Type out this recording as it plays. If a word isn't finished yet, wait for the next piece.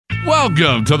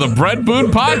Welcome to the Brett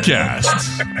Boone Podcast.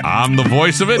 I'm the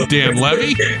voice of it, Dan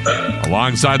Levy,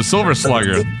 alongside the Silver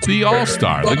Slugger, the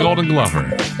All-Star, the Golden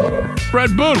Glover.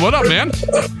 Brett Boone, what up, man?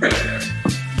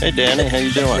 Hey, Danny, how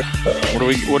you doing?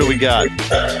 What do we got?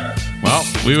 Well,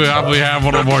 we probably have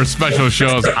one of the more special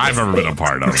shows I've ever been a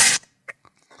part of.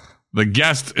 The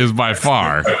guest is by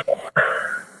far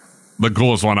the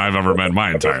coolest one I've ever met in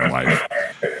my entire life.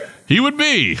 He would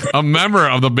be a member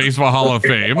of the Baseball Hall of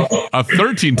Fame, a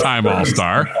 13-time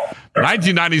All-Star,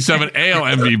 1997 AL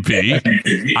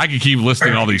MVP. I could keep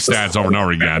listing all these stats over and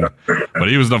over again, but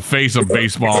he was the face of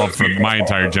baseball for my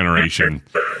entire generation.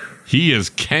 He is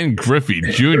Ken Griffey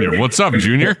Jr. What's up,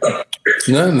 Junior?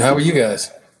 None. How are you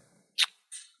guys?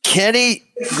 Kenny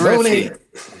Griffey.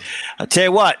 I'll tell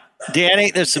you what,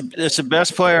 Danny, that's the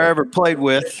best player I ever played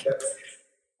with.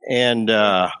 And,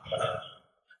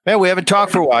 man, we haven't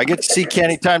talked for a while. I get to see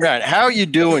Kenny time down. How are you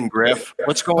doing, Griff?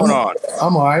 What's going on?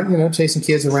 I'm all right. Chasing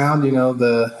kids around.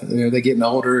 They're getting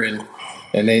older and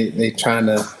they trying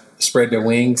to spread their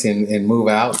wings and move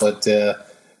out. But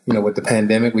with the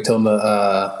pandemic, we told them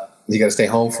you got to stay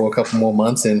home for a couple more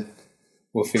months, and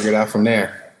we'll figure it out from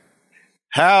there.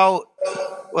 How's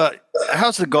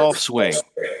the golf swing?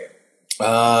 You're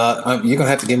gonna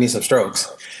have to give me some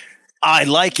strokes. I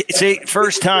like it. See,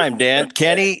 first time, Dan.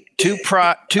 Kenny, too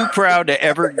proud to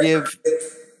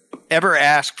ever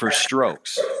ask for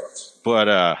strokes.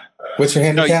 But what's your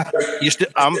handicap?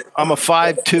 I'm a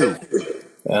 5'2".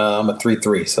 I'm a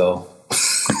 3'3".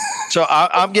 So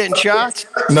I'm getting shots.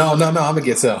 No, I'm gonna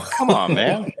get some. Come on,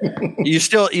 man. You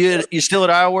still at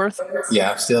Isleworth?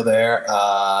 Yeah, I'm still there.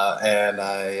 And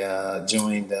I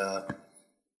joined a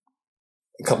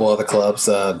couple other clubs,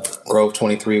 Grove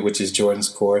 23, which is Jordan's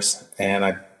course, and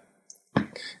I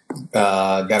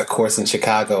got a course in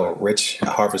Chicago, Rich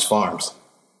Harvest Farms.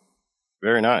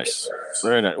 Very nice.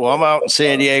 Very nice. Well, I'm out in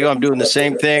San Diego. I'm doing the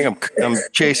same thing. I'm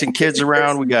chasing kids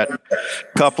around. We got a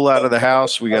couple out of the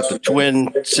house. We got the twin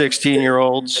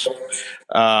 16-year-olds.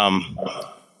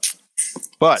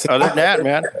 But other than that,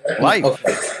 man, life.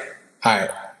 Okay. All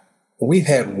right. We've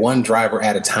had one driver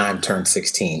at a time turn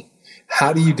 16.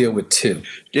 How do you deal with two?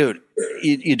 Dude,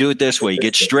 you do it this way. You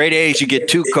get straight A's, you get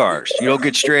two cars. You don't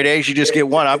get straight A's, you just get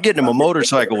one. I'm getting him a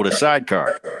motorcycle with a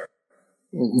sidecar.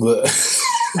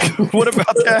 What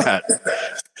about that?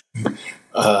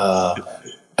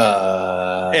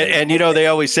 And they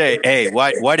always say, hey,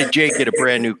 why did Jake get a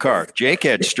brand new car? Jake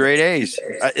had straight A's.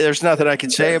 There's nothing I can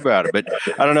say about it, but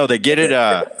I don't know. They get it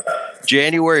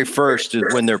January 1st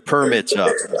is when their permit's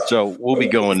up. So we'll be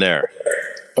going there.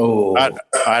 Oh,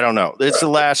 I don't know. It's the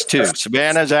last two.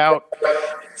 Savannah's out.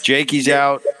 Jakey's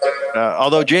out.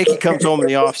 Although Jakey comes home in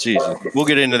the off season. We'll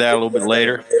get into that a little bit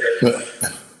later.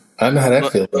 I know how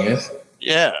that feels, man.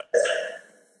 Yeah.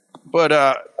 But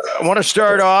I want to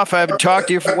start off. I haven't talked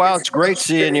to you for a while. It's great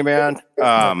seeing you, man.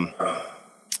 I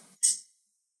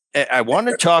want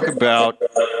to talk about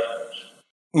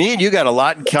me and you got a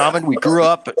lot in common. We grew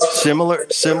up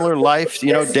similar life.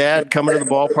 Dad coming to the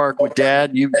ballpark with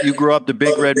Dad. You grew up the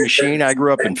Big Red Machine. I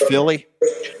grew up in Philly.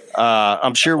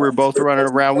 I'm sure we were both running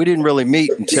around. We didn't really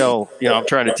meet until, I'm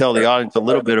trying to tell the audience a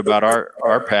little bit about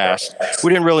our past.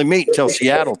 We didn't really meet until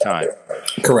Seattle time.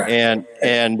 Correct.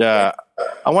 And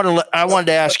I wanted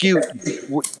to ask you,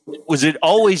 was it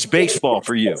always baseball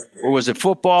for you, or was it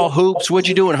football, hoops? What'd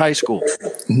you do in high school?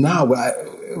 No,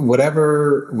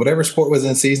 whatever sport was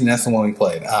in season, that's the one we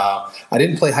played. I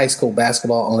didn't play high school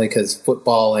basketball only because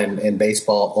football and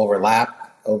baseball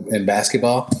overlap in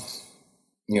basketball.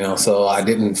 So I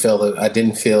didn't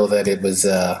feel that it was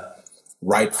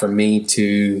right for me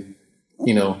to,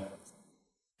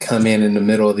 come in the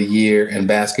middle of the year in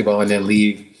basketball and then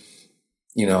leave,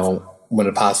 when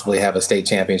to possibly have a state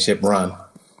championship run.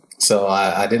 So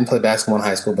I didn't play basketball in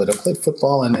high school, but I played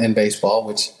football and baseball,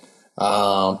 which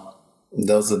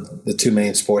those are the two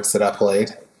main sports that I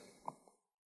played.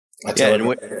 I tell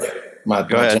everybody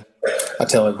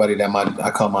that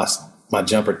I call my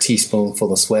jumper teaspoon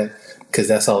full of sweat, because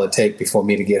that's all it takes before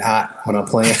me to get hot when I'm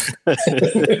playing.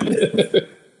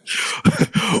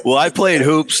 Well, I played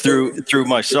hoops through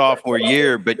my sophomore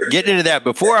year, but getting into that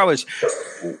before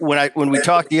when we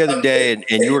talked the other day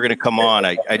and you were going to come on,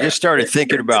 I just started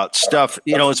thinking about stuff,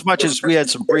 as much as we had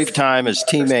some brief time as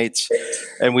teammates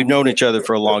and we've known each other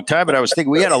for a long time, but I was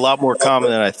thinking we had a lot more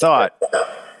common than I thought.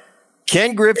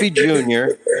 Ken Griffey Jr.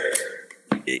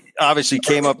 obviously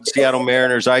came up with Seattle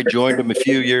Mariners. I joined him a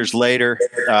few years later.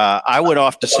 I went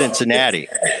off to Cincinnati,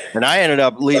 and I ended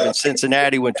up leaving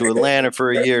Cincinnati, went to Atlanta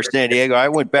for a year, San Diego. I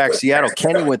went back to Seattle.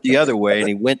 Kenny went the other way, and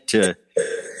he went to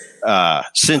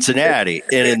Cincinnati.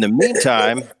 And in the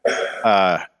meantime,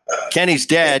 Kenny's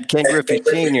dad, Ken Griffey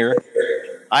Jr.,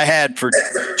 I had for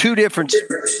two different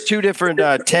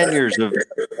tenures of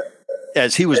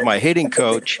as he was my hitting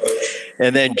coach,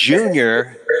 and then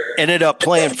Junior ended up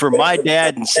playing for my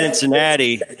dad in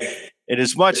Cincinnati. And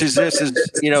as much as this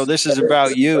is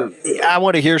about you, I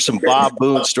want to hear some Bob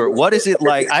Boone story. What is it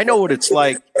like? I know what it's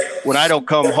like when I don't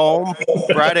come home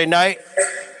Friday night,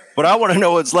 but I want to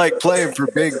know what it's like playing for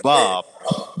Big Bob.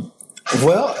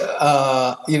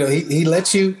 Well, he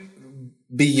lets you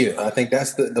be you. I think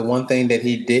that's the one thing that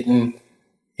he didn't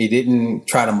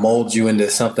try to mold you into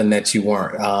something that you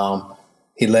weren't.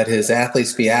 He let his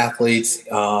athletes be athletes.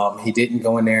 He didn't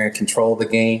go in there and control the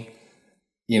game,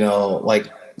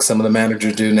 like some of the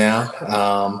managers do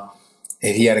now.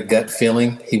 If he had a gut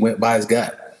feeling, he went by his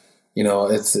gut.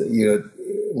 It's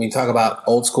when you talk about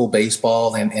old school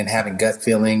baseball and having gut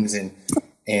feelings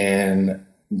and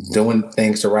doing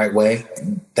things the right way,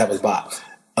 that was Bob.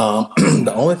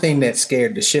 The only thing that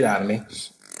scared the shit out of me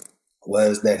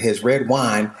was that his red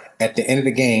wine at the end of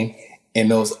the game in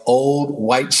those old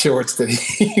white shorts that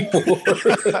he wore.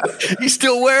 He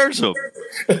still wears them.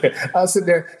 I was sitting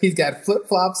there. He's got flip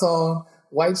flops on,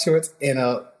 white shorts, and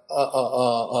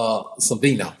some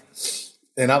vino.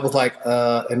 And I was like,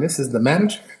 and this is the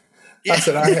manager? I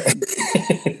said,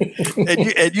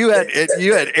 and you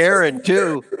had Aaron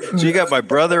too. So you got my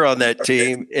brother on that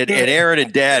team, and Aaron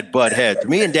and Dad butt heads.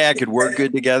 Me and Dad could work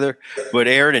good together, but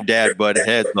Aaron and Dad butt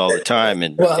heads all the time.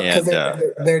 And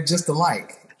they're just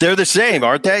alike. They're the same,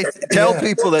 aren't they? Tell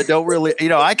people that don't really,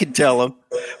 I can tell them,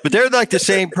 but they're like the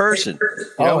same person.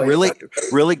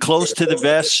 Really close to the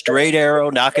vest, straight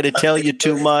arrow, not going to tell you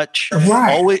too much.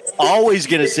 Right. Always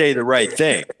going to say the right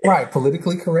thing. Right.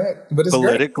 Politically correct, but it's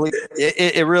politically,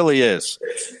 it really is.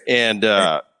 And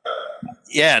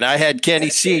and I had Kenny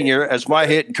Sr. as my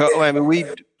hitting coach. I mean,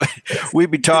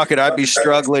 we'd be talking. I'd be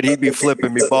struggling. He'd be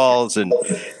flipping me balls, and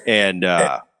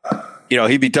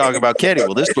he'd be talking about Kenny.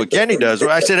 Well, this is what Kenny does.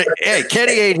 Well, I said, hey,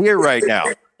 Kenny ain't here right now.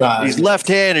 He's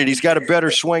left-handed. He's got a better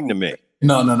swing than me.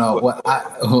 No.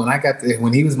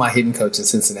 When he was my hitting coach in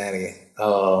Cincinnati,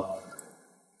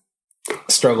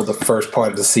 struggled the first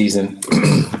part of the season,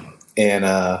 and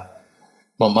my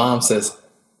mom says,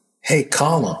 "Hey,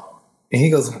 call him," and he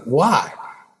goes, "Why?"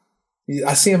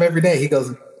 I see him every day. He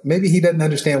goes, "Maybe he doesn't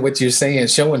understand what you're saying,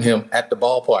 showing him at the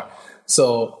ballpark."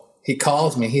 So he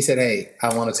calls me. He said, "Hey,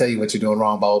 I want to tell you what you're doing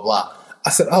wrong, blah, blah, blah."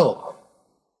 I said, "Oh,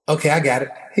 okay, I got it."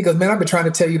 He goes, "Man, I've been trying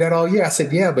to tell you that all year." I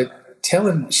said, "Yeah, but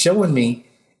showing me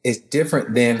is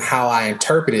different than how I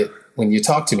interpret it when you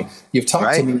talk to me. You've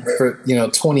talked to me for,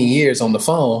 20 years on the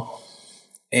phone,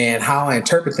 and how I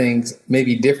interpret things may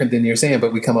be different than you're saying,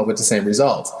 but we come up with the same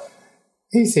results."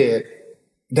 He said,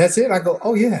 "That's it?" I go,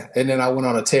 "Oh, yeah." And then I went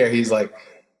on a tear. He's like,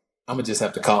 "I'm going to just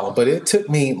have to call him." But it took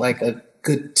me like a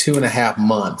good 2.5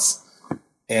 months.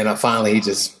 And finally he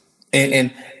just,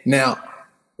 and now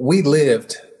we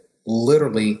lived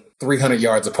literally 300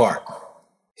 yards apart.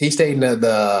 He stayed in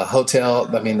the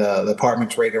hotel. I mean, the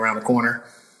apartment's right around the corner.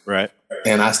 Right.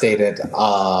 And I stayed at,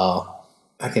 I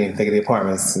can't even think of the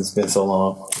apartments. It's been so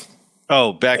long.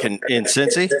 Oh, back in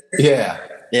Cincy? Yeah.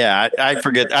 Yeah, I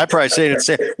forget. I probably stayed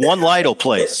at One Lytle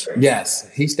place. Yes,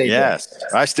 he stayed there. Yes,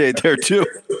 I stayed there too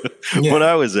when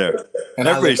I was there. And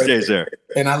everybody stays there.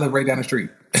 And I live right down the street.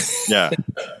 Yeah.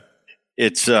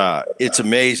 It's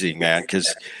amazing, man,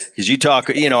 because you talk,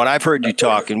 and I've heard you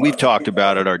talk, and we've talked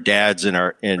about it, our dads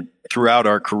and throughout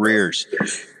our careers,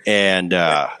 and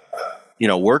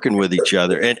working with each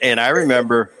other. And I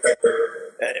remember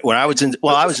when I was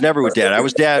I was never with Dad. I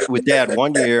was with Dad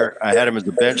 1 year. I had him as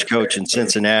the bench coach in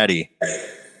Cincinnati.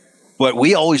 But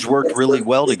we always worked really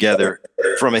well together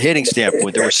from a hitting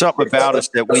standpoint. There was something about us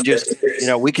that we just,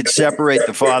 we could separate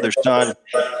the father-son.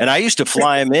 And I used to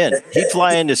fly him in. He'd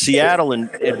fly into Seattle,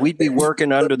 and we'd be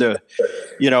working under the,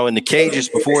 in the cages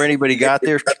before anybody got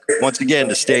there. Once again,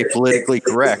 to stay politically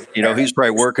correct. He's probably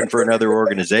working for another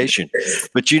organization.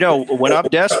 But, when I'm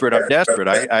desperate.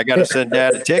 I got to send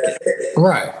Dad a ticket.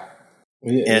 Right.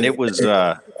 And it was,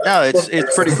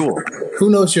 it's pretty cool. Who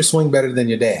knows your swing better than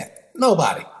your dad?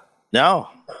 Nobody. No.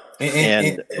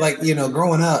 And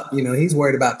growing up, he's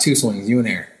worried about 2 swings, you and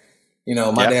Aaron.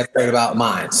 My dad's worried about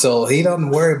mine. So he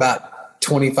doesn't worry about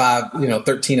 25,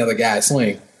 13 other guys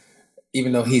swing,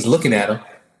 even though he's looking at them.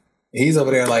 He's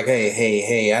over there like,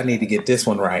 hey, I need to get this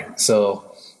one right.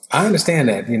 So I understand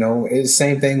that, it's the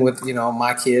same thing with,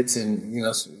 my kids and,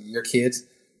 your kids.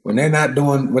 When they're not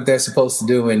doing what they're supposed to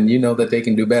do and you know that they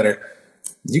can do better,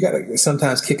 you got to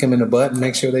sometimes kick them in the butt and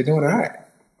make sure they're doing it all right.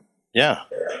 Yeah.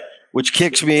 Which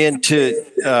kicks me into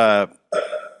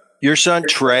your son,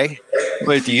 Trey.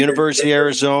 played at the University of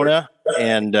Arizona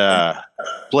and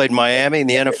played Miami in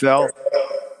the NFL.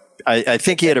 I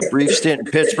think he had a brief stint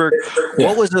in Pittsburgh.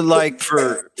 What was it like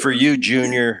for you,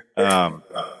 Junior,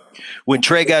 when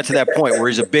Trey got to that point where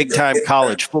he's a big-time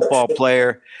college football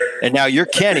player, and now you're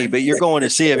Kenny, but you're going to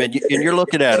see him, and you're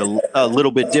looking at it a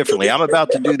little bit differently. I'm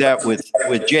about to do that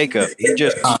with Jacob. He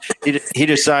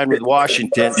just signed with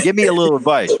Washington. Give me a lit'll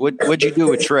advice. What'd you do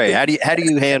with Trey? How do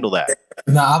you handle that?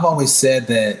 No, I've always said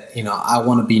that, I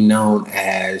want to be known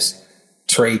as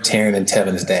Trey, Taryn, and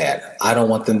Tevin's dad. I don't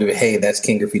want them to be, hey, that's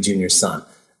King Griffey Jr.'s son.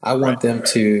 I want them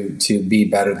to be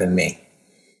better than me.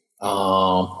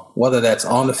 Whether that's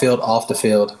on the field, off the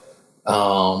field.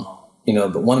 One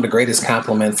of the greatest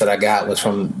compliments that I got was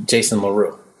from Jason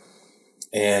LaRue.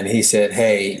 And he said,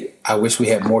 hey, I wish we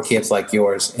had more kids like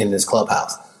yours in this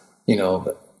clubhouse. In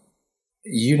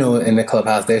the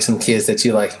clubhouse, there's some kids that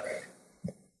you like,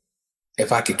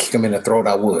 if I could kick them in the throat,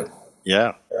 I would.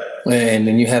 Yeah. And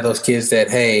then you have those kids that,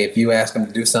 hey, if you ask him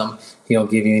to do something, he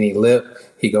don't give you any lip.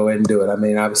 He go ahead and do it. I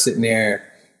mean, I was sitting there,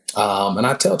 and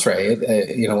I tell Trey,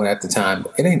 when at the time,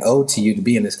 it ain't owed to you to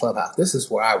be in this clubhouse. This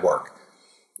is where I work.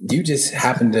 You just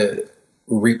happen to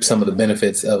reap some of the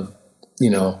benefits of,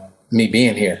 me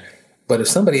being here. But if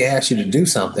somebody asks you to do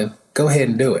something, go ahead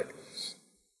and do it.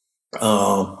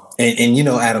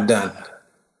 Adam Dunn.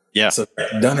 Yeah. So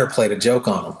Dunner played a joke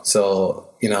on him. So,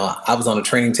 I was on a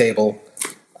training table,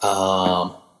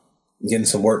 getting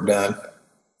some work done,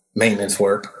 maintenance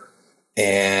work,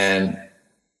 and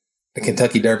the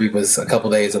Kentucky Derby was a couple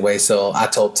days away. So I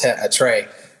told Trey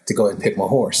to go ahead and pick my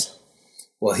horse.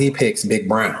 Well, he picks Big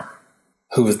Brown,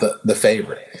 who was the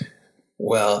favorite.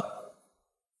 Well,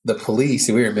 the police,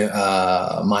 we were in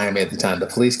Miami at the time. The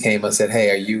police came and said, hey,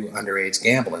 are you underage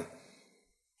gambling?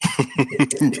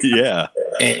 Yeah.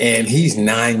 And he's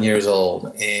 9 years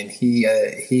old, and he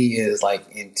is like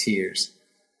in tears.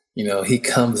 He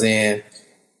comes in,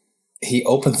 he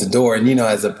opens the door, and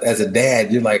as a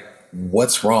dad, you're like,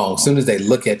 what's wrong? As soon as they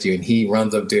look at you, and he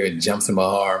runs up there and jumps in my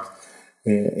arms,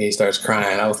 and he starts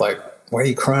crying. I was like, why are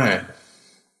you crying?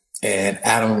 And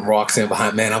Adam walks in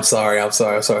behind, man, I'm sorry. I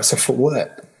said, for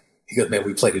what? He goes, man,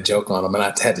 we played a joke on him. And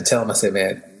I had to tell him, I said,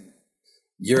 man,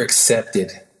 you're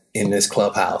accepted in this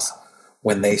clubhouse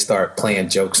when they start playing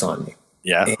jokes on you.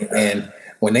 Yeah. And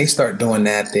when they start doing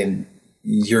that, then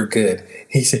you're good.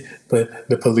 He said, but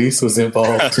the police was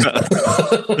involved.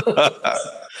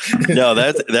 No,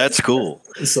 that's cool.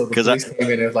 So the police came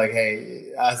in and was like,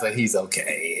 hey, I was like, he's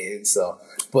okay. And so,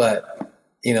 but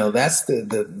that's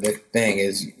the thing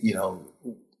is,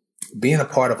 being a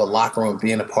part of a locker room,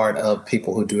 being a part of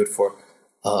people who do it for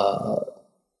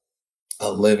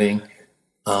a living,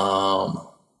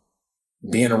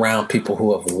 being around people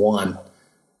who have won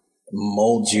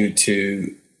molds you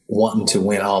to wanting to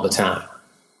win all the time.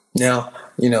 Now,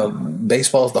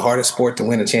 baseball is the hardest sport to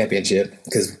win a championship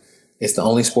because it's the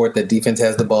only sport that defense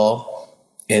has the ball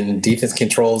and defense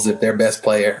controls if their best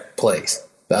player plays,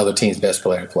 the other team's best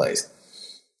player plays.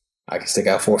 I can stick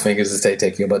out four fingers and say,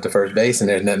 take your butt to first base, and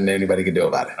there's nothing anybody can do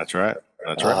about it. That's right.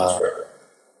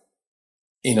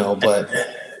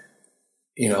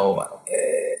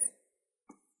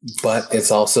 But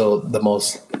it's also the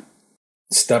most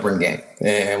stubborn game.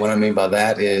 And what I mean by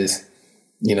that is,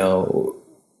 you're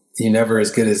never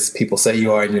as good as people say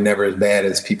you are, and you're never as bad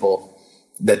as people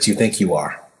that you think you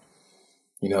are.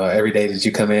 Every day that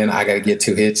you come in, I got to get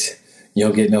 2 hits. You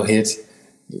don't get no hits.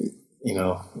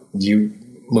 You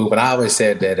move. But I always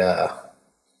said that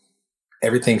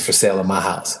everything's for sale in my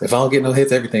house. If I don't get no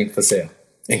hits, everything's for sale,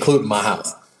 including my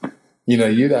house.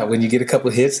 When you get a couple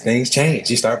of hits, things change.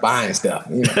 You start buying stuff.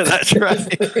 That's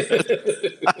right.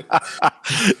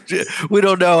 We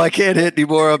don't know. I can't hit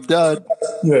anymore. I'm done.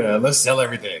 Yeah, let's sell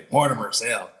everything. Mortimer,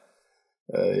 sell.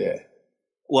 Yeah.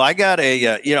 Well, I got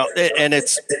and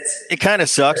it kind of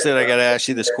sucks that I got to ask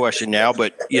you this question now,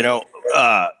 but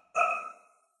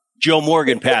Joe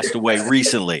Morgan passed away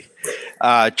recently.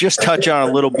 Just touch on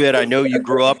a little bit. I know you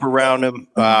grew up around him.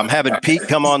 Having Pete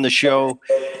come on the show.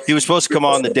 He was supposed to come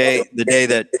on the day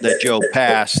that Joe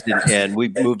passed, and we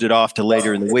moved it off to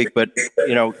later in the week. But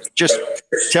just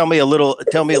tell me a little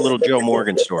Joe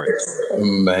Morgan story.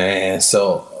 Man,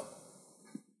 so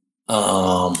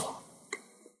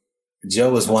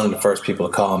Joe was one of the first people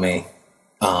to call me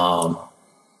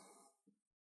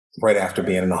right after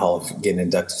being in the getting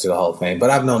inducted to the Hall of Fame. But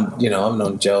I've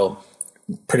known Joe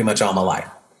pretty much all my life.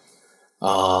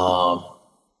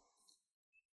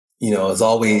 It's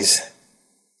always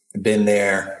been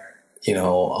there,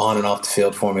 on and off the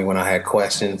field for me when I had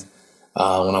questions.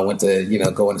 When I went to,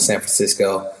 go into San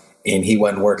Francisco and he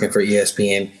wasn't working for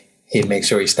ESPN, he'd make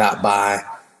sure he stopped by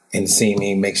and see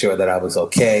me, make sure that I was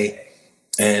okay.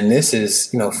 And this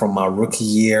is, from my rookie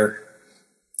year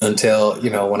until,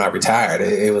 when I retired.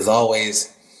 It was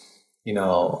always,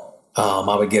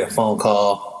 I would get a phone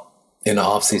call in the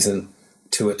off season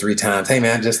 2 or 3 times. Hey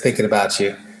man, just thinking about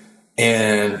you.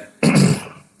 And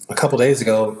a couple days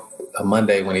ago, a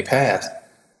Monday when he passed,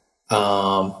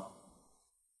 I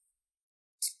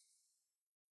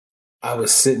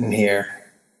was sitting here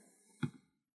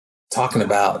talking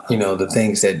about, the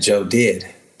things that Joe did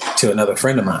to another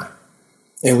friend of mine.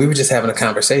 And we were just having a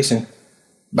conversation.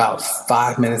 About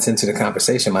 5 minutes into the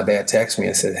conversation, my dad texted me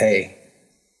and said, hey,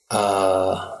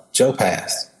 Joe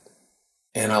passed.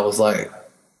 And I was like,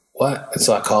 what? And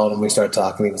so I called him. We started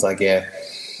talking. He was like, yeah,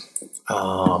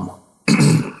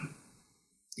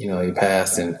 he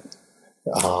passed. And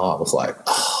I was like,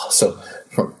 oh. So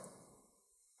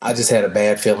I just had a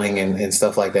bad feeling and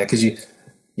stuff like that. Because,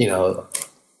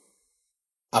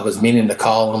 I was meaning to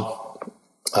call him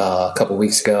a couple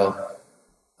weeks ago.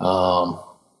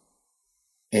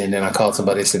 And then I called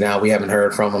somebody and said, now we haven't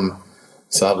heard from him.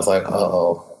 So I was like,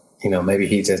 maybe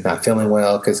he's just not feeling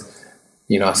well. Because,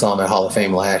 I saw him at Hall of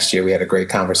Fame last year. We had a great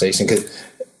conversation because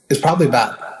it's probably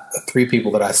about 3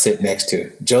 people that I sit next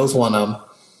to. Joe's one of them,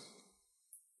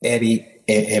 Eddie,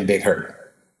 and Big Hurt.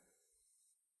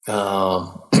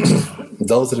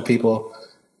 Those are the people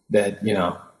that,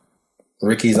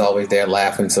 Ricky's always there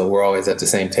laughing. So we're always at the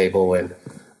same table.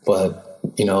 But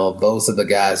those are the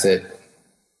guys that,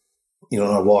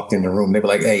 I walked in the room. They were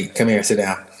like, hey, come here, sit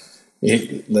down.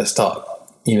 Let's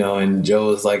talk. And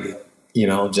Joe's like,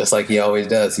 just like he always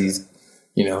does. He's,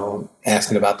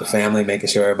 asking about the family, making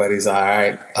sure everybody's all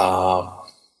right.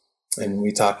 And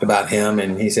we talked about him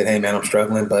and he said, hey man, I'm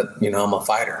struggling, but I'm a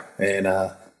fighter. And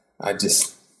I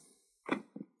just,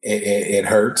 it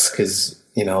hurts because,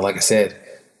 like I said,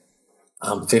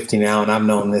 I'm 50 now and I've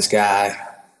known this guy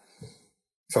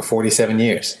for 47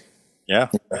 years. Yeah.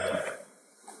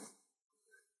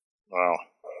 Wow.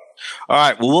 All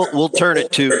right. Well, we'll turn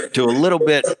it to a little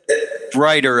bit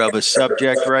brighter of a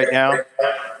subject right now. All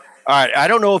right. I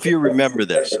don't know if you remember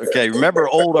this. Okay. Remember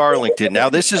old Arlington. Now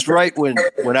this is right when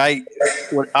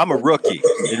I'm a rookie.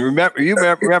 And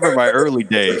remember my early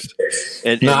days.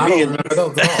 And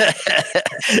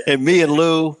me and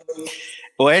Lou.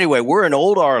 Well, anyway, we're in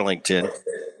old Arlington.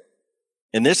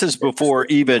 And this is before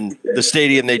even the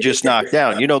stadium they just knocked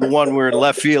down. The one we're in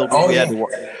left field.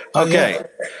 Okay.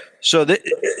 So,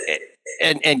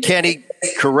 and Kenny,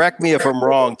 correct me if I'm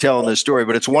wrong telling this story,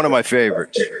 but it's one of my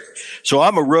favorites. So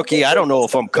I'm a rookie. I don't know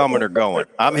if I'm coming or going.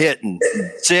 I'm hitting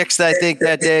 6th, I think,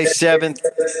 that day, 7th.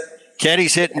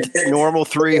 Kenny's hitting normal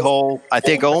 3-hole. I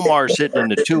think Omar's hitting in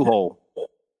the 2-hole.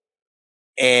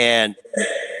 And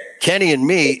Kenny and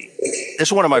me, this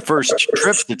is one of my first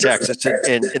trips to Texas.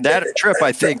 And that trip,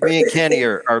 I think me and Kenny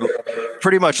are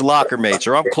pretty much locker mates,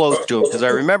 or I'm close to him, because I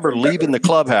remember leaving the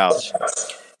clubhouse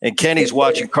and Kenny's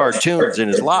watching cartoons in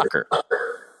his locker,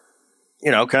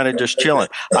 kind of just chilling.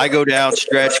 I go down,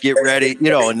 stretch, get ready.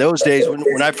 In those days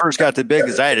when I first got to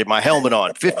Biggins, I had my helmet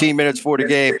on 15 minutes before the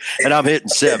game, and I'm hitting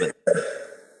 7th.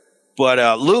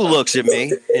 But Lou looks at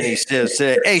me, and he says,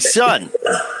 hey, son.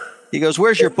 He goes,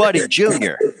 where's your buddy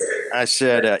Junior? I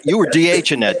said, you were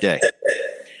DHing that day.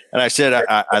 And I said,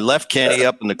 I left Kenny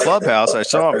up in the clubhouse. I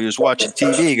saw him. He was watching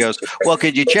TV. He goes, well,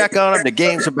 could you check on him? The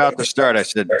game's about to start. I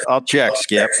said, I'll check,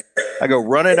 Skip. I go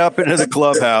running up into the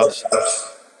clubhouse.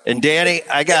 And Danny,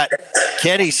 I got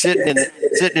Kenny sitting in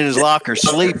his locker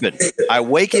sleeping. I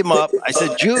wake him up. I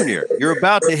said, Junior, you're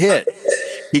about to hit.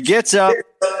 He gets up,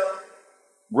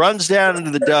 runs down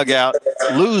into the dugout.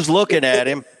 Lou's looking at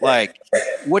him like,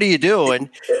 what are you doing?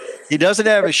 He doesn't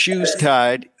have his shoes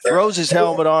tied, throws his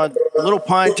helmet on, a little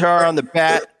pine tar on the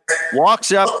bat,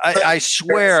 walks up. I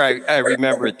swear I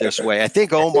remember it this way. I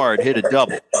think Omar had hit a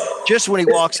double. Just when he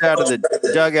walks out of the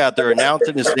dugout, they're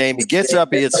announcing his name. He gets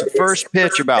up, he hits the first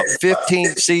pitch about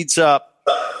 15 seats up,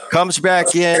 comes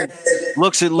back in,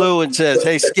 looks at Lou and says,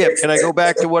 hey, Skip, can I go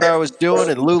back to what I was doing?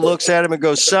 And Lou looks at him and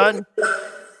goes, son,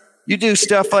 you do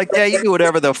stuff like that, you do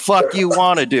whatever the fuck you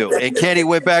want to do. And Kenny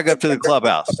went back up to the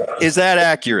clubhouse. Is that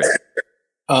accurate?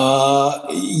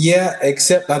 Yeah,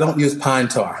 except I don't use pine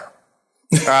tar.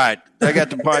 All right, I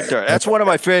got the pine tar. That's one of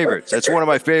my favorites. That's one of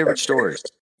my favorite stories.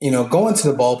 Going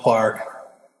to the ballpark,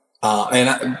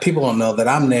 and people don't know that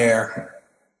I'm there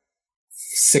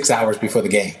 6 hours before the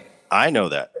game. I know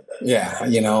that. Yeah,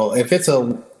 if it's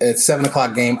a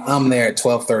 7:00 game, I'm there at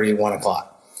 12:30, 1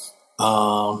 o'clock.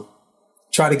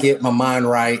 Try to get my mind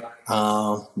right,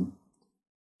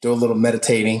 do a little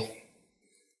meditating.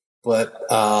 But,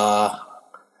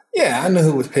 yeah, I knew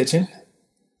who was pitching.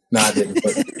 No, I didn't.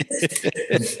 But,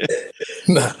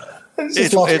 no,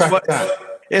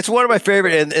 It's one of my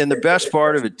favorite, and the best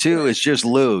part of it too is just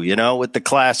Lou. You know, with the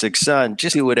classic son,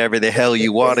 just do whatever the hell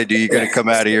you want to do. You're going to come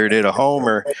out of here and hit a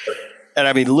homer, and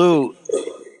I mean Lou.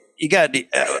 You got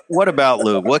what about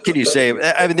Lou? What can you say?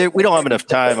 I mean, we don't have enough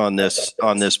time on this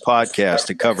podcast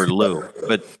to cover Lou,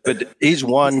 but he's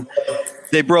one.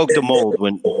 They broke the mold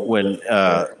when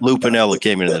Lou Piniella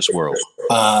came into this world.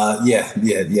 Yeah.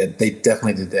 They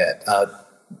definitely did that.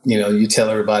 You tell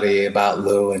everybody about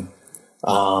Lou, and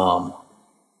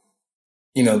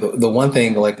the one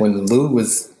thing, like when Lou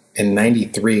was in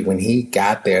 '93, when he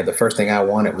got there, the first thing I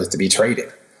wanted was to be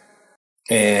traded.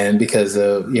 And because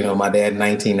of, my dad in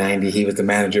 1990, he was the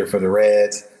manager for the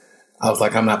Reds. I was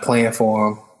like, I'm not playing for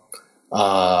him.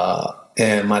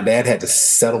 And my dad had to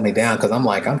settle me down because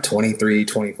I'm 23,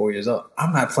 24 years old.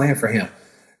 I'm not playing for him,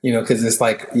 because it's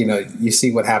like, you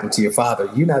see what happened to your father.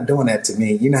 You're not doing that to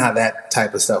me. You know how that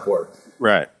type of stuff works.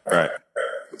 Right.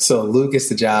 So Lou gets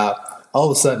the job.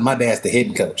 All of a sudden, my dad's the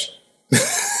hitting coach.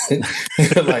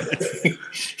 I'm like,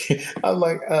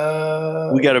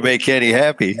 we got to make Kenny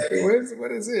happy.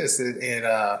 What is this? And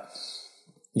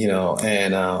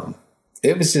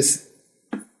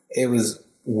it was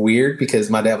weird because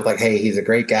my dad was like, hey, he's a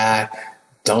great guy.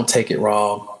 Don't take it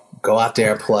wrong. Go out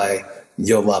there and play.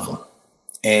 You'll love him.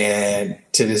 And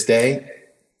to this day,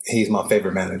 he's my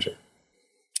favorite manager.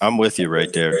 I'm with you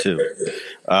right there too.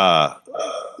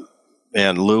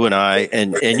 And Lou and I,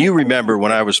 and you remember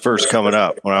when I was first coming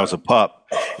up, when I was a pup,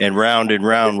 and round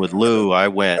with Lou, I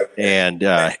went, and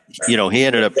he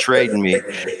ended up trading me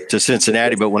to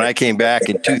Cincinnati. But when I came back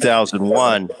in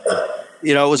 2001,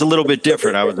 it was a little bit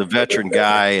different. I was a veteran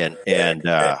guy, and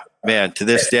man, to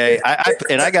this day,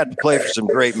 I got to play for some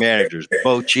great managers,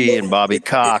 Bochy and Bobby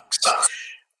Cox.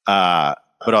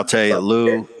 But I'll tell you,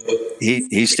 Lou,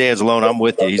 he stands alone. I'm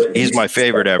with you. He's my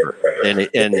favorite ever. And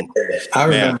I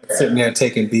remember sitting there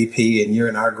taking BP, and you're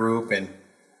in our group, and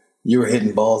you were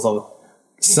hitting balls over.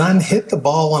 Son, hit the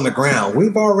ball on the ground.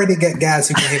 We've already got guys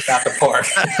who can hit out the park.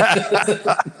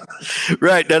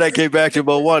 Right. Then I came back to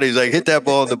ball one. He's like, hit that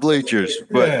ball in the bleachers.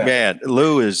 But man,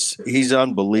 Lou he's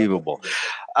unbelievable.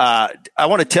 I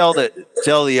want to tell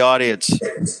the audience,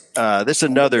 this is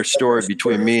another story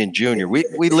between me and Junior.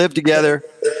 We lived together,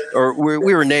 or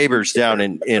we were neighbors down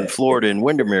in Florida in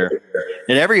Windermere.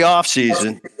 And every off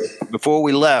season, before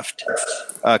we left,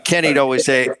 Kenny'd always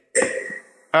say,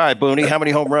 all right, Boone, how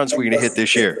many home runs are we going to hit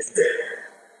this year?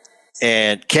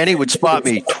 And Kenny would spot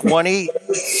me 20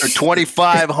 or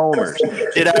 25 homers.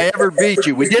 Did I ever beat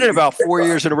you? We did it about 4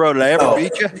 years in a row. Did I ever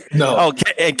beat you? No. Oh,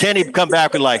 and Kenny would come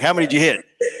back with how many did you hit?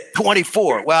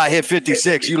 24. Well, I hit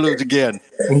 56. You lose again.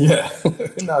 Yeah.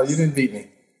 No, you didn't beat me.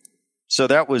 So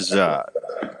that was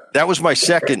my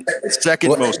second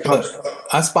most.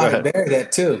 I spotted Barry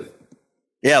that too.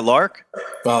 Yeah, Lark.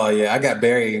 Oh yeah, I got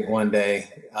Barry one day.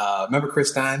 Remember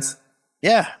Chris Steins?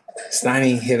 Yeah.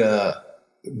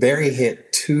 Barry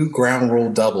hit 2 ground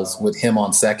rule doubles with him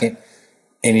on second,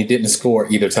 and he didn't score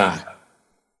either time.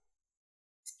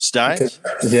 Steins?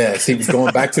 Yes, he was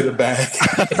going back to the bag.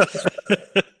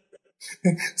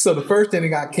 So the first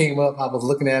inning I came up, I was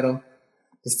looking at him.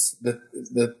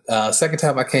 The second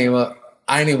time I came up,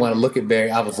 I didn't even want to look at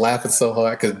Barry. I was laughing so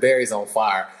hard because Barry's on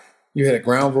fire. You hit a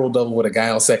ground rule double with a guy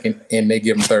on second, and they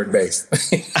give him third base.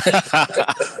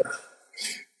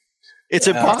 It's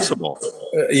impossible.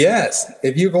 Yes.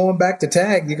 If you're going back to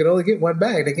tag, you can only get one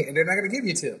bag. They're not going to give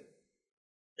you 2.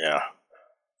 Yeah.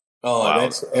 Oh, wow.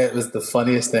 It was the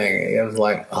funniest thing. It was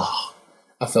like,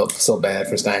 I felt so bad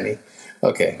for Steiny.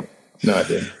 Okay. No, I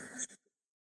didn't.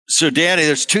 So, Danny,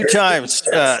 there's 2 times.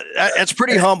 That's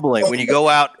pretty humbling when you go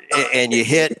out and you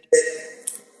hit,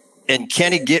 and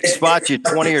Kenny spots you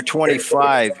 20 or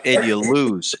 25, and you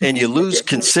lose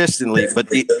consistently. But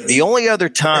the only other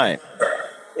time,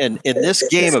 and in this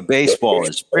game of baseball,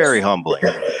 is very humbling.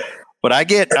 But I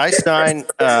signed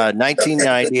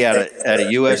 1990 out of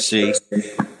USC,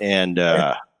 and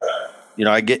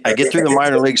I get through the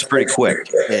minor leagues pretty quick,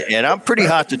 and I'm pretty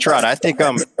hot to trot. I think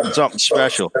I'm something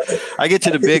special. I get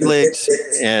to the big leagues,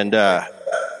 and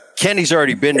Kenny's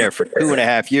already been there for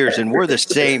 2.5 years, and we're the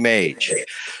same age.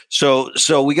 So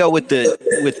we go with the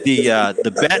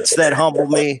bets that humble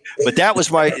me, but that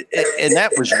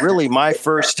was really my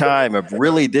first time of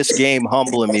really this game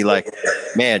humbling me. Like,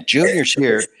 man, Junior's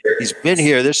here. He's been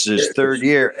here. This is his 3rd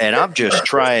year, and I'm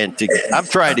trying to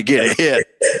get a hit.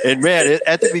 And man,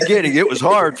 at the beginning, it was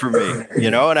hard for me,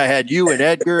 and I had you and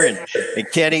Edgar and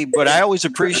Kenny, but I always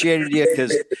appreciated you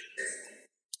because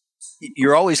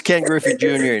you're always Ken Griffey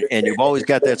Jr. and you've always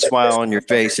got that smile on your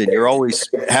face and you're always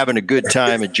having a good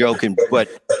time and joking. But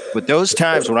those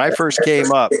times when I first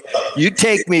came up, you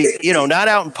take me, not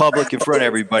out in public in front of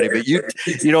everybody, but you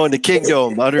in the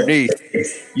Kingdom underneath,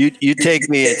 you take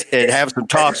me and have some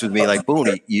talks with me like,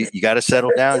 Boone, you got to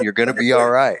settle down. You're going to be all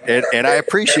right. And I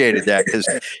appreciated that because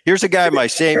here's a guy my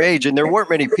same age, and there weren't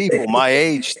many people my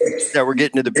age that were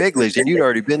getting to the big leagues, and you'd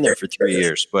already been there for 3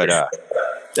 years. But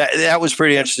that was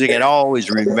pretty interesting, and I'll always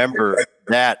remember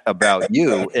that about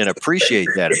you and appreciate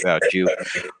that about you.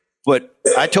 But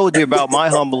I told you about my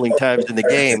humbling times in the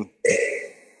game.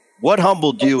 What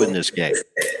humbled you in this game?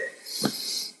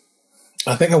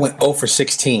 I think I went 0 for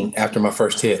 16 after my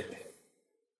first hit.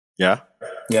 Yeah?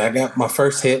 Yeah, I got my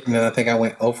first hit, and then I think I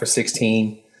went 0 for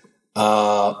 16.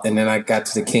 And then I got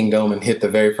to the Kingdom and hit the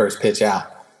very first pitch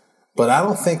out. But I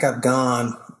don't think I've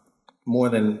gone more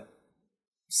than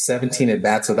 17 at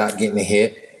bats without getting a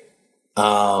hit.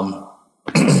 But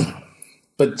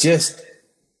just,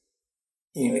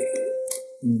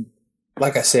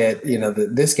 like I said,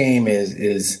 this game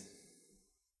is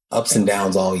ups and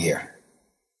downs all year.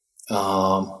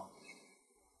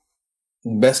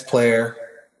 Best player,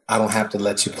 I don't have to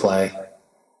let you play.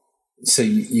 So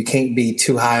you can't be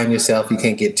too high on yourself. You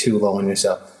can't get too low on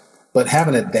yourself. But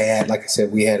having a dad, like I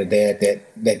said, we had a dad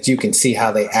that you can see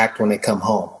how they act when they come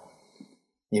home.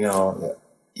 Your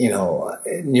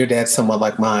dad's somewhat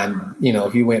like mine.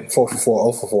 If you went 4 for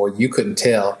 4, 0 for 4, you couldn't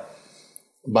tell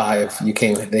by if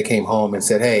they came home and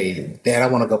said, "Hey, Dad, I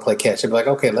want to go play catch." They'd be like,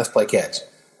 "Okay, let's play catch.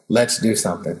 Let's do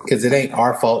something," because it ain't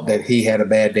our fault that he had a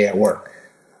bad day at work.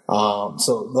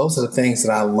 So those are the things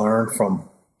that I learned from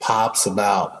Pops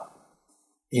about,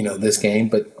 this game.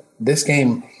 But this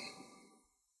game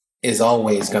is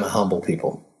always going to humble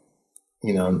people,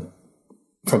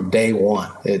 from day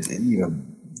one.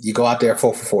 You go out there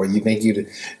 4 for 4. You think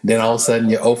then all of a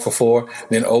sudden you're 0 for 4,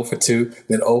 then 0 for 2,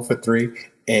 then 0 for 3.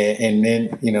 And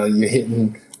then, you're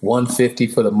hitting 150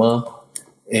 for the month.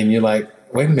 And you're like,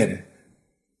 wait a minute.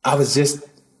 I was just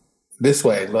this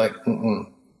way. Like,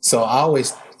 So I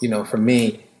always, for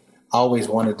me, I always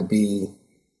wanted to be,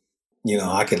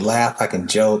 I could laugh, I can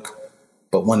joke.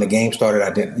 But when the game started,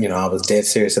 I didn't, I was dead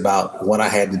serious about what I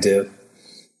had to do.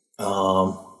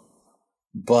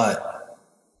 But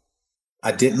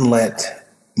I didn't let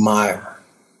my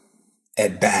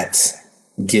at-bats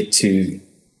get to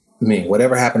me.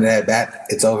 Whatever happened to that bat,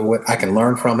 it's over with. I can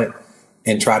learn from it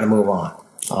and try to move on.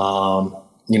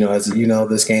 As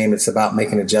this game, it's about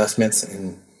making adjustments.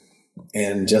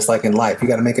 And just like in life, you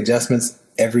got to make adjustments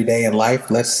every day in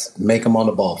life. Let's make them on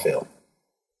the ball field.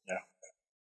 Yeah,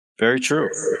 very true.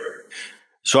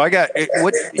 So you got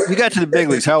to the big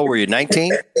leagues. How old were you?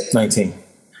 19? 19.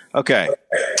 Okay.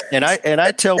 And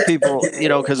I tell people,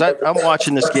 because I'm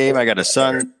watching this game. I got a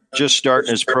son just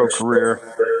starting his pro career.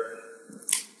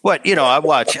 I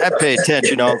pay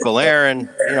attention to Uncle Aaron.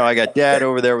 I got Dad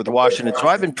over there with Washington. So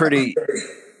I've been pretty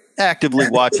actively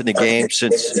watching the game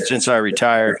since I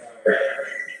retired.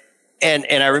 And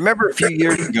I remember a few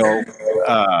years ago,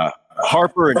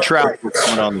 Harper and Trout were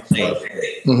coming on the scene.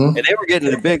 Mm-hmm. And they were getting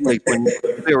to the big league when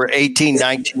they were 18,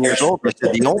 19 years old. I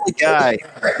said, the only guy,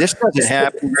 this doesn't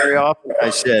happen very often. I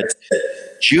said,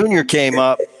 Junior came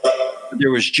up.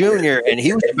 There was Junior, and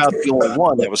he was about the only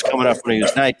one that was coming up when he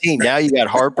was 19. Now you got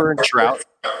Harper and Trout,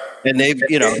 and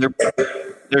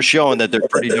they're showing that they're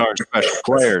pretty darn special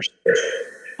players.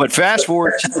 But fast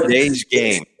forward to today's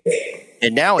game,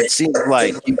 and now it seems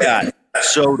like you got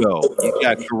Soto, you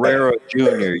got Guerrero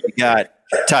Jr., you got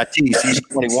Tatis, he's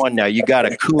 21 now. You got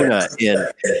Acuna in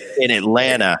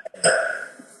Atlanta.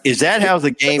 Is that how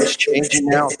the game's changing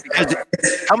now? Because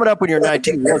coming up when you're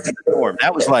 19 wasn't the norm.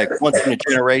 That was like once in a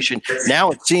generation.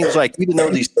 Now it seems like even though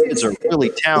these kids are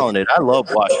really talented, I love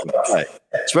watching them play,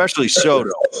 especially Soto,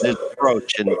 his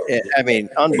approach. And I mean,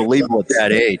 unbelievable at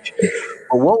that age.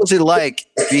 But what was it like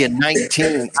being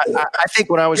 19? I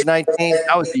think when I was 19,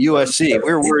 I was at USC.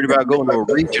 We were worried about going to a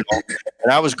regional,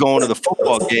 and I was going to the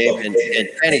football game. And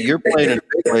Penny, you're playing in the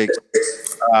big leagues.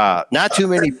 Not too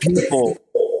many people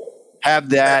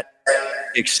have that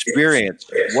experience.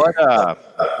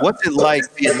 What's it like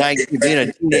being 19, being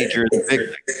a teenager in the big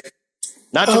leagues?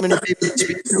 Not too many people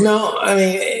speak to it. No, I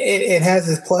mean, it has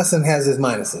its plus and has its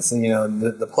minuses. And,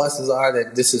 the pluses are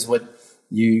that this is what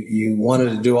you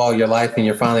wanted to do all your life and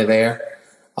you're finally there.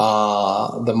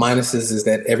 The minuses is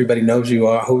that everybody knows you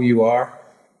are who you are,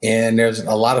 and there's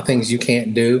a lot of things you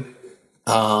can't do.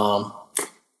 And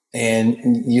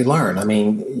you learn. I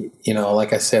mean,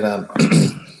 like I said, I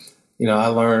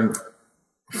learned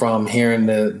from hearing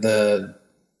the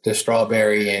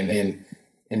Strawberry and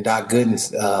Doc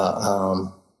Gooden's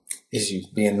issues,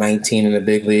 being 19 in the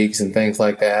big leagues and things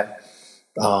like that.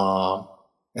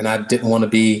 And I didn't want to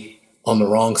be on the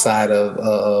wrong side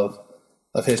of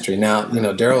history. Now,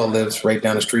 Daryl lives right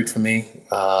down the street from me.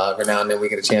 Every now and then we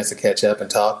get a chance to catch up and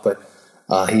talk, but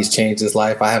he's changed his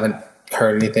life. I haven't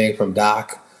heard anything from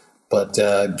Doc, but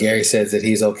Gary says that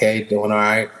he's okay, doing all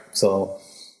right. So,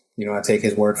 I take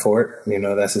his word for it.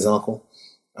 That's his uncle.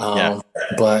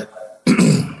 But,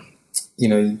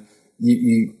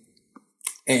 you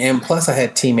and plus I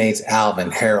had teammates,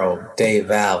 Alvin, Harold, Dave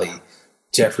Valley,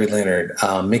 Jeffrey Leonard,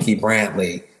 Mickey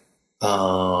Brantley,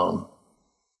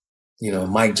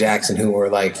 Mike Jackson, who were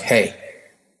like, hey,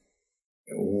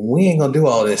 we ain't going to do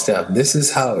all this stuff. This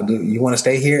is how you want to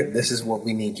stay here. This is what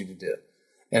we need you to do.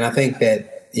 And I think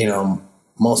that,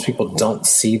 most people don't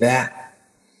see that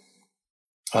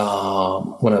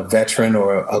when a veteran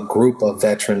or a group of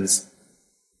veterans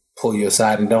pull you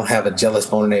aside and don't have a jealous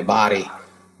bone in their body.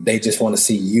 They just want to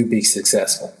see you be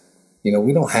successful.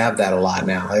 We don't have that a lot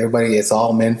now. Everybody, it's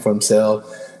all men for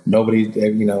themselves. Nobody,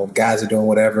 guys are doing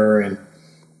whatever. And,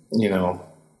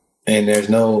 and there's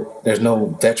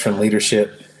no veteran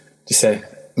leadership to say,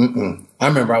 I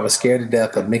remember I was scared to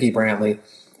death of Mickey Brantley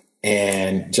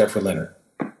and Jeffrey Leonard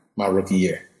my rookie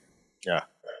year. Yeah.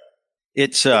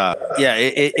 It's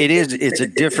it's a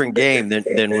different game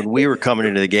than when we were coming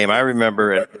into the game. I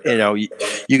remember,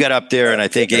 you got up there and I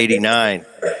think 89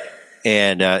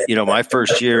 and, my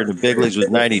first year in the big leagues was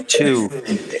 92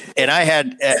 and I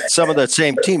had some of the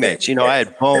same teammates, I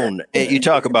had Boone. You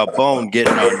talk about Boone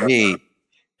getting on me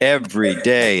every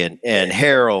day and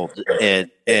Harold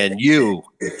and you.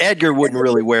 Edgar wouldn't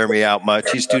really wear me out much.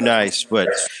 He's too nice, but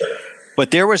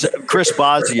there was Chris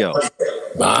Bosio,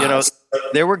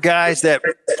 there were guys that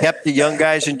kept the young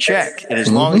guys in check. And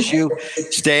as long as you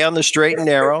stay on the straight and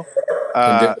narrow,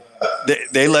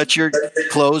 they let your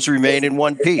clothes remain in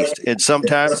one piece. And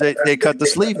sometimes they cut the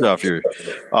sleeves off your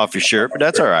shirt, but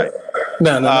that's all right.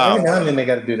 No. Every now and then they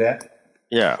got to do that.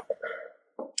 Yeah.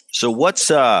 So what's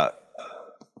we're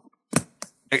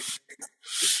going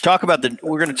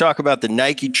to talk about the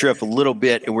Nike trip a little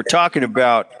bit. And we're talking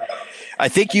about, I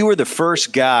think you were the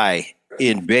first guy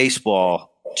in baseball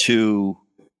to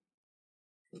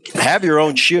have your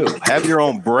own shoe, have your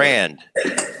own brand.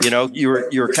 You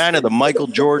were kind of the Michael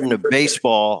Jordan of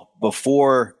baseball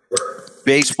before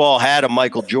baseball had a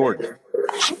Michael Jordan.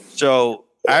 So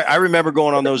I remember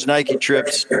going on those Nike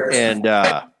trips and,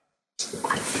 the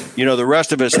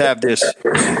rest of us have this,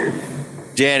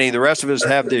 Danny, the rest of us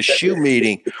have this shoe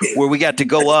meeting where we got to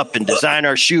go up and design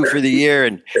our shoe for the year.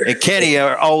 And Kenny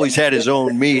always had his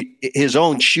own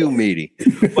shoe meeting,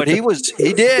 but he was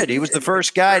the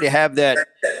first guy to have that,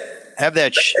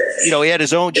 he had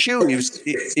his own shoe. He was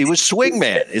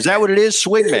swingman. Is that what it is?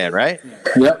 Swingman, right?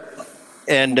 Yep.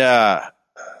 And,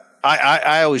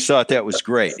 I always thought that was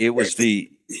great. It was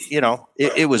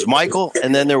it was Michael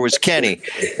and then there was Kenny.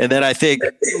 And then I think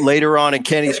later on in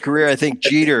Kenny's career, I think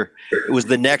Jeter was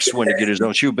the next one to get his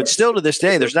own shoe. But still to this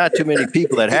day, there's not too many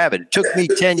people that have it. It took me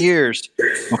 10 years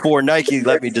before Nike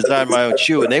let me design my own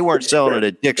shoe. And they weren't selling it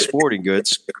at Dick's Sporting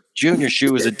Goods. Junior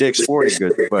shoe was at Dick's Sporting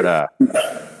Goods. But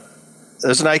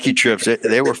those Nike trips,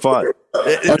 they were fun.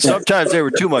 Sometimes they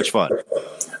were too much fun.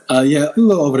 A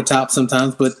little over the top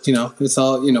sometimes. But, it's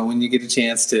all, when you get a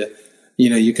chance to,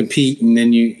 you compete and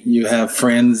then you have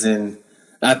friends. And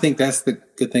I think that's the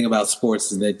good thing about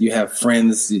sports is that you have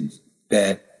friends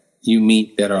that you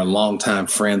meet that are longtime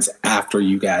friends after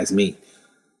you guys meet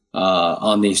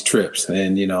on these trips.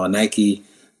 And, a Nike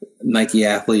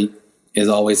athlete is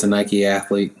always a Nike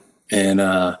athlete. And,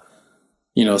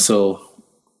 so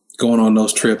going on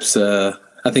those trips, I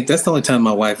think that's the only time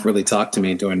my wife really talked to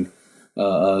me during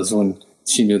was when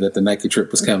she knew that the Nike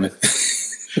trip was coming.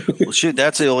 Well, shoot,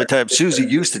 that's the only time Susie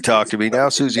used to talk to me. Now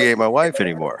Susie ain't my wife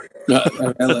anymore. Let's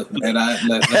not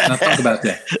talk about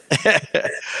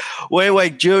that.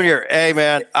 Wait, Junior. Hey,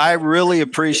 man, I really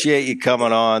appreciate you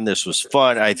coming on. This was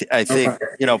fun. I think,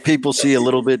 people see a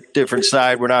little bit different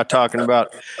side. We're not talking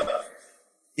about,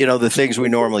 the things we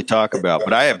normally talk about.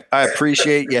 But I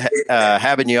appreciate you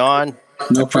having you on.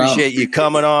 No problem. Appreciate you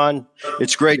coming on.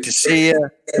 It's great to see you.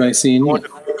 Great seeing you.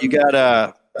 You got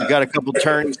a couple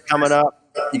turns coming up.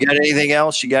 You got anything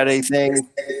else? You got anything?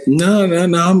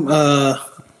 No.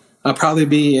 I'll probably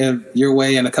be your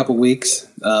way in a couple weeks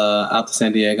out to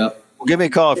San Diego. Well, give me a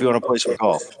call if you want to play some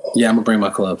golf. Yeah, I'm gonna bring my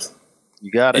clubs.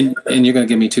 You got it. And you're gonna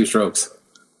give me 2 strokes,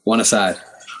 one aside.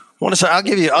 One aside.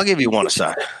 I'll give you one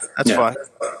aside. That's fine.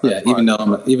 Yeah, even though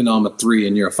I'm a 3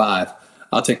 and you're a 5,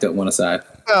 I'll take that one aside.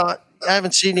 Well, I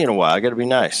haven't seen you in a while. I got to be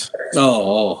nice.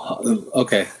 Oh,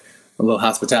 okay. A little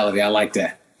hospitality. I like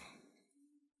that.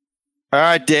 All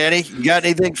right, Danny, you got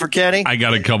anything for Kenny? I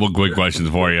got a couple quick questions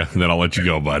for you, then I'll let you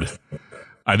go, bud.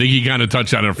 I think you kind of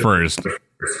touched on it first.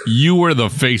 You were the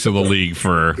face of the league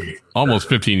for almost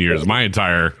 15 years. My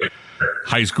entire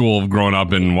high school, growing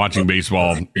up and watching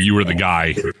baseball, you were the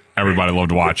guy everybody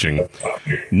loved watching.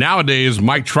 Nowadays,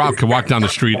 Mike Trout can walk down the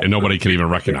street and nobody can even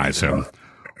recognize him.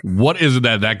 What is it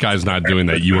that guy's not doing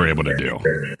that you were able to do?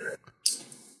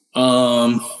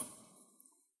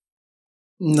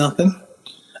 Nothing.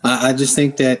 I just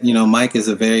think that, Mike is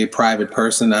a very private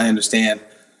person. I understand,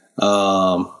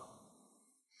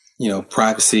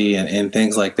 privacy and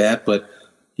things like that. But,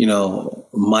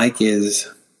 Mike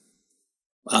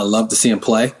I love to see him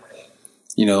play,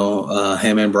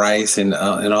 him and Bryce and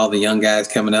all the young guys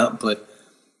coming up. But,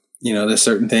 there's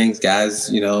certain things guys,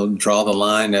 draw the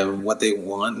line of what they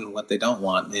want and what they don't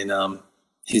want. And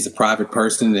he's a private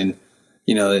person. And,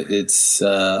 it's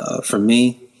for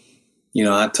me,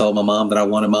 I told my mom that I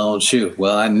wanted my own shoe.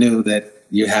 Well, I knew that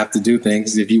you have to do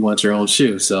things if you want your own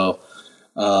shoe. So,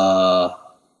 I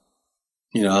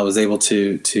was able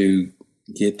to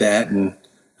get that. And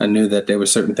I knew that there were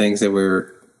certain things that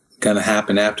were going to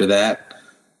happen after that,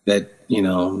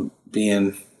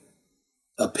 being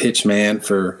a pitch man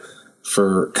for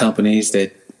companies,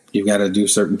 that you've got to do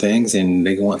certain things and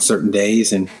they want certain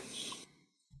days.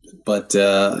 But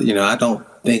I don't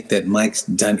think that Mike's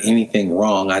done anything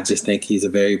wrong. I just think he's a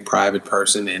very private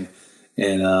person and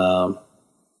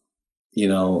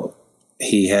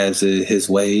he has his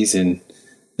ways, and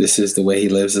this is the way he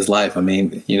lives his life. I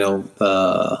mean,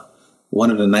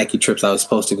 one of the Nike trips I was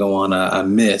supposed to go on, I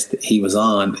missed. He was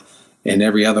on, and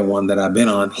every other one that I've been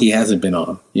on, he hasn't been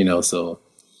on,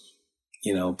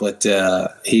 but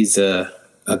he's a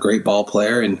great ball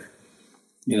player, and,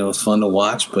 it's fun to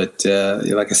watch. But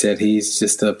like I said, he's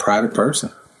just a private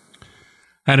person.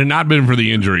 Had it not been for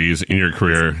the injuries in your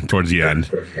career towards the end,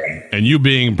 and you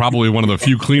being probably one of the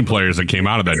few clean players that came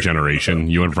out of that generation,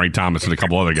 you and Frank Thomas and a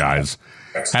couple other guys,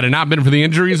 had it not been for the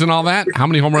injuries and all that, how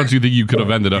many home runs do you think you could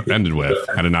have ended with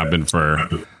had it not been for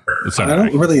the center? I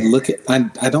don't really look at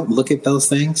I don't look at those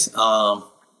things. A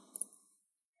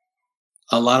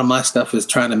lot of my stuff is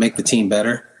trying to make the team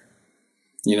better.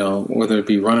 Whether it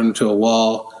be running into a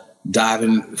wall,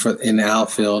 diving in the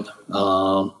outfield,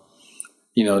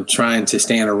 trying to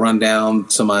stand a rundown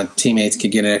so my teammates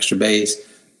could get an extra base,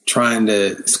 trying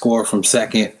to score from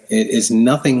second. It's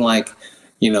nothing like,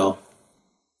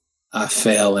 I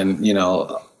fail and,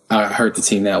 I hurt the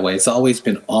team that way. It's always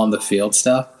been on the field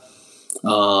stuff.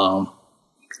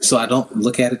 So I don't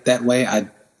look at it that way. I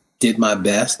did my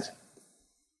best.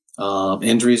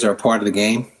 Injuries are a part of the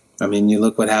game. I mean, you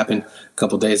look what happened a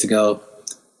couple of days ago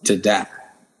to Dak,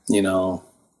 At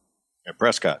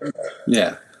Prescott.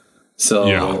 Yeah.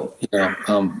 So,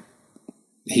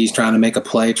 he's trying to make a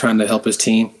play, trying to help his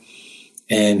team,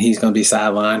 and he's going to be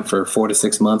sidelined for 4 to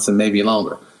 6 months and maybe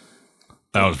longer.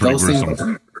 That was pretty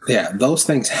gruesome. Those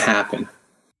things happen.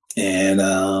 And,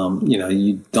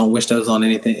 you don't wish those on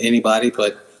anybody,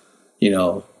 but,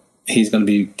 he's going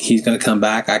to come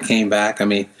back. I came back. I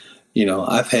mean,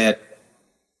 I've had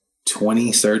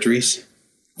 20 surgeries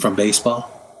from baseball.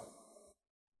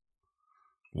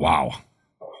 Wow.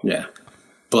 Yeah.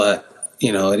 But,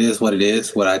 it is what it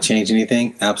is. Would I change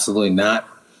anything? Absolutely not.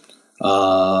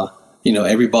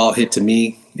 Every ball hit to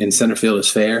me in center field is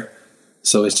fair.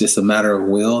 So it's just a matter of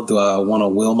will. Do I want to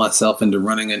will myself into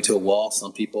running into a wall?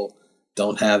 Some people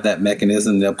don't have that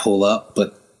mechanism. They'll pull up.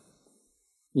 But,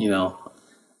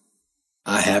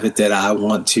 I have it that I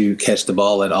want to catch the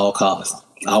ball at all costs.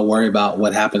 I'll worry about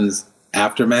what happens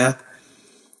aftermath.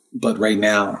 But right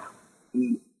now,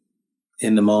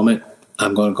 in the moment,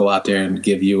 I'm going to go out there and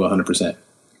give you 100%.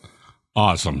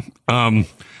 Awesome.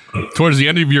 Towards the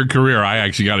end of your career, I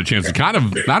actually got a chance to kind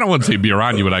of, I don't want to say be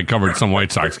around you, but I covered some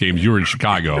White Sox games. You were in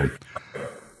Chicago.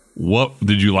 What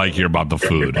did you like here about the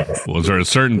food? Was there a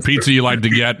certain pizza you liked to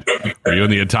get? Were you on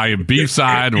the Italian beef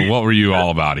side? Or what were you all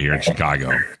about here in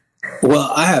Chicago?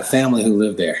 Well, I have family who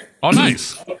live there. Oh,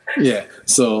 nice. Yeah.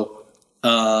 So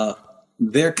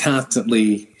they're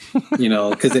constantly,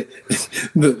 because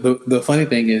the funny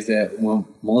thing is that when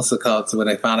Melissa called, so when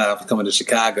they found out I was coming to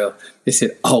Chicago, they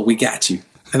said, "Oh, we got you."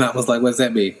 And I was like, "What does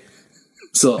that mean?"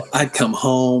 So I'd come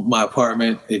home, my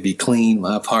apartment, it'd be clean.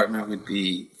 My apartment would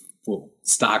be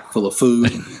stocked full of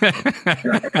food.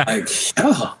 Like,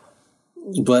 oh.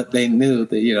 But they knew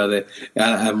that,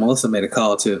 that Melissa made a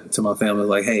call to my family,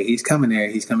 like, "Hey, he's coming there.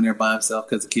 He's coming there by himself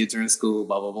because the kids are in school,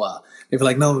 blah, blah, blah." They were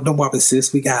like, "No, don't worry,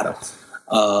 sis. We got him."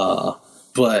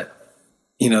 But,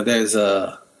 there's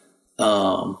a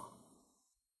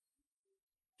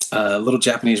little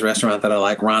Japanese restaurant that I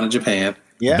like, Ron in Japan.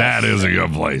 Yeah. That is a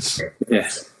good place.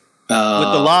 Yes.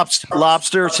 the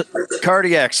lobster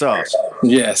cardiac sauce.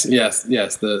 Yes.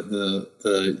 The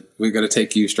we're going to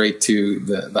take you straight to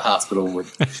the hospital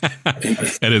with.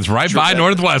 And it's right by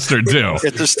Northwestern too.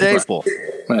 It's a staple.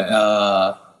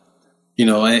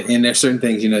 And there's certain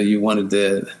things, you wanted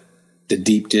the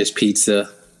deep dish pizza.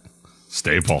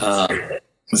 Staple.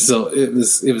 So it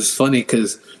was funny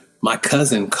because my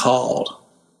cousin called,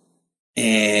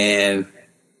 and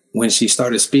when she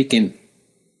started speaking,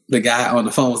 the guy on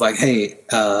the phone was like, "Hey,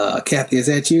 Kathy, is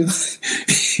that you?"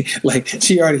 Like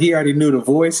he already knew the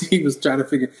voice. He was trying to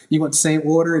figure, you want the same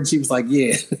order? And she was like,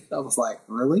 "Yeah." I was like,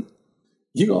 "Really?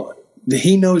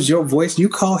 He knows your voice? You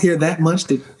call here that much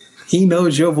that he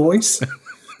knows your voice?"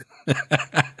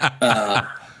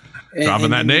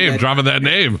 Dropping that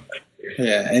name.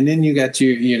 Yeah, and then you got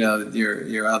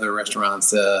your other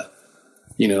restaurants. The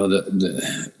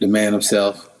man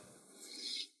himself,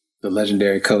 the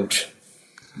legendary Coach.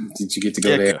 Did you get to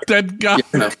go there? That guy.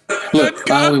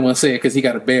 Look, I only want to say it because he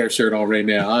got a bear shirt on right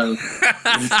now.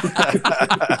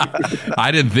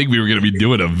 I didn't think we were going to be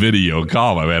doing a video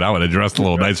call, my man. I would have dressed a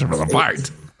little nicer for the part.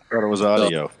 Thought it was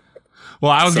audio.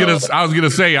 Well, I was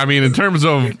gonna say, I mean, in terms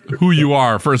of who you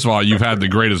are, first of all, you've had the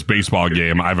greatest baseball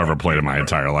game I've ever played in my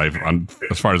entire life,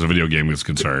 as far as a video game is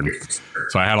concerned.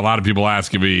 So I had a lot of people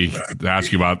ask you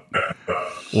about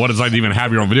what it's like to even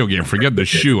have your own video game. Forget the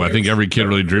shoe. I think every kid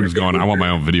really dreams going, I want my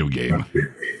own video game.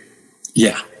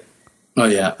 Yeah. Oh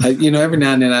yeah. Every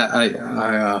now and then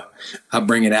I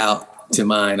bring it out to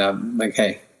mine. I'm like,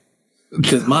 hey,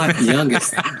 because my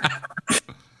youngest,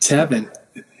 Tevin.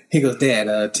 He goes,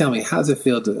 "Dad, tell me, how's it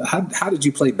feel how did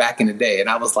you play back in the day?" And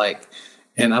I was like,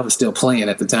 and I was still playing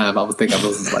at the time. I was thinking I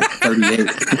was like 38.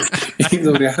 He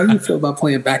goes, "How do you feel about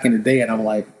playing back in the day?" And I'm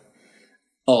like,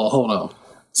 "Oh, hold on."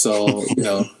 So,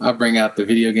 I bring out the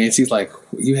video games. He's like,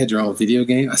 "You had your own video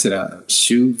game?" I said,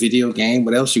 "Shoot, video game.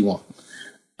 What else you want?"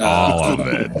 All of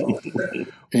it.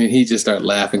 And he just started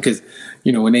laughing because,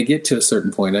 when they get to a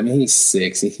certain point, I mean, he's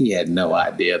 6. He had no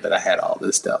idea that I had all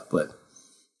this stuff, but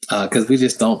because we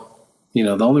just don't,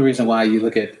 the only reason why you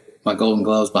look at my Golden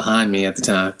Gloves behind me at the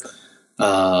time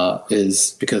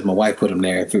is because my wife put them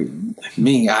there.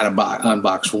 Me, I'd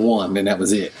unboxed one, and that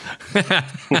was it.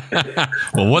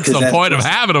 Well, what's the point of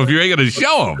having them if you ain't going to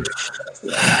show them?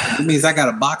 It means I got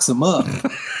to box them up.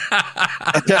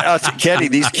 Kenny,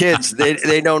 these kids,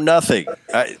 they know nothing.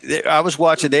 I was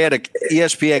watching, they had a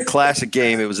ESPN Classic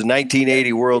game. It was a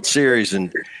 1980 World Series,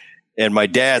 and my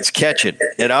dad's catching,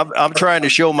 and I'm trying to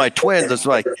show my twins. It's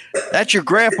like, that's your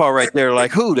grandpa right there.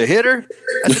 Like, who, the hitter?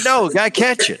 I said, no, guy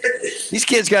catching. These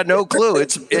kids got no clue.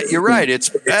 You're right. It's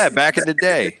back in the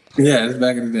day. Yeah, it's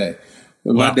back in the day.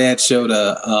 My dad showed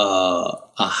a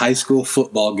high school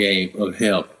football game of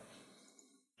him.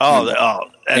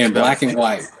 And black and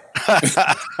white.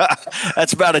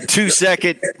 That's about a 2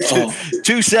 second,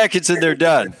 2 seconds, and they're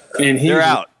done. And they're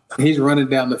out. He's running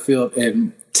down the field,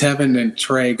 and Tevin and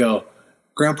Trey go,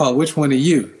 "Grandpa, which one are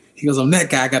you?" He goes, "I'm that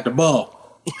guy. I got the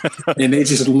ball." And they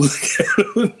just look at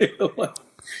him. They're like,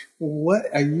 "What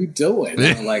are you doing?"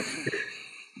 And I'm like,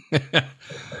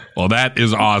 well, that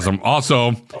is awesome. Also,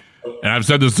 and I've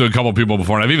said this to a couple of people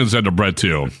before, and I've even said to Brett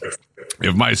too,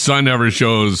 if my son ever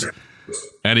shows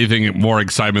anything more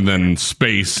excitement than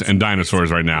space and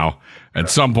dinosaurs right now, at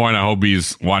some point, I hope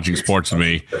he's watching sports with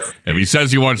me. If he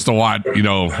says he wants to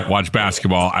watch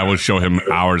basketball, I will show him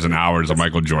hours and hours of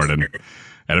Michael Jordan.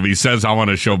 And if he says I want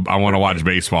to watch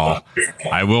baseball,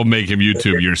 I will make him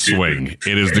YouTube your swing.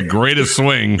 It is the greatest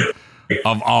swing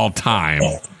of all time.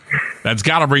 That's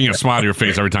got to bring a smile to your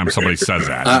face every time somebody says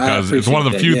that, because it's one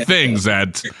of the few things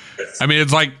that, I mean,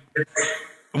 it's like,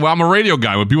 well, I'm a radio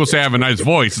guy. When people say I have a nice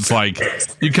voice, it's like,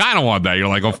 you kind of want that. You're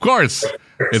like, of course.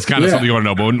 It's kind of something you want to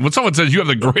know. But when someone says you have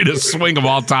the greatest swing of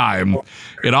all time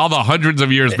in all the hundreds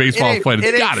of years baseball has played,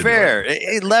 it's got to be fair.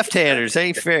 Left-handers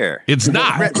ain't fair. It's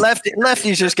not.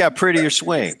 Lefties just got prettier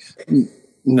swings.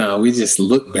 No, we just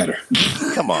look better.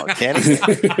 Come on, Kenny.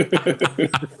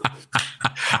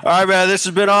 All right, man. This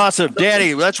has been awesome.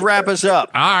 Danny, let's wrap us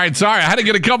up. All right. Sorry, I had to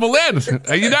get a couple in.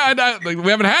 We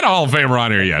haven't had a Hall of Famer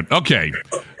on here yet. Okay.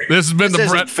 This has been the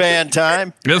Brett fan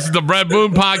time. This is the Brett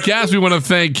Boone podcast. We want to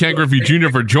thank Ken Griffey Jr.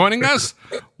 for joining us.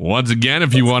 Once again,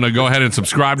 if you want to go ahead and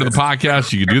subscribe to the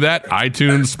podcast, you can do that.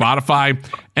 iTunes, Spotify,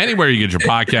 anywhere you get your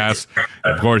podcasts.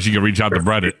 Of course, you can reach out to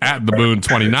Brett at the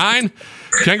Boone29.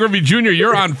 Ken Griffey Jr.,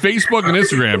 you're on Facebook and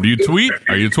Instagram. Do you tweet?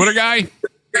 Are you a Twitter guy?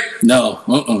 No.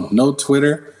 No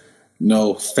Twitter.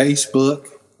 No Facebook.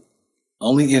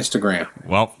 Only Instagram.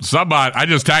 Well, I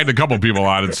just tagged a couple people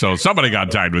on it, so somebody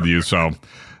got tagged with you, so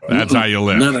that's how you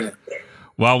live. None of that.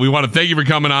 Well, we want to thank you for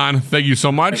coming on. Thank you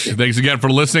so much. Thanks again for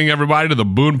listening, everybody, to the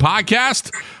Boone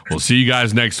Podcast. We'll see you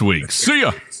guys next week. See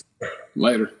ya.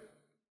 Later.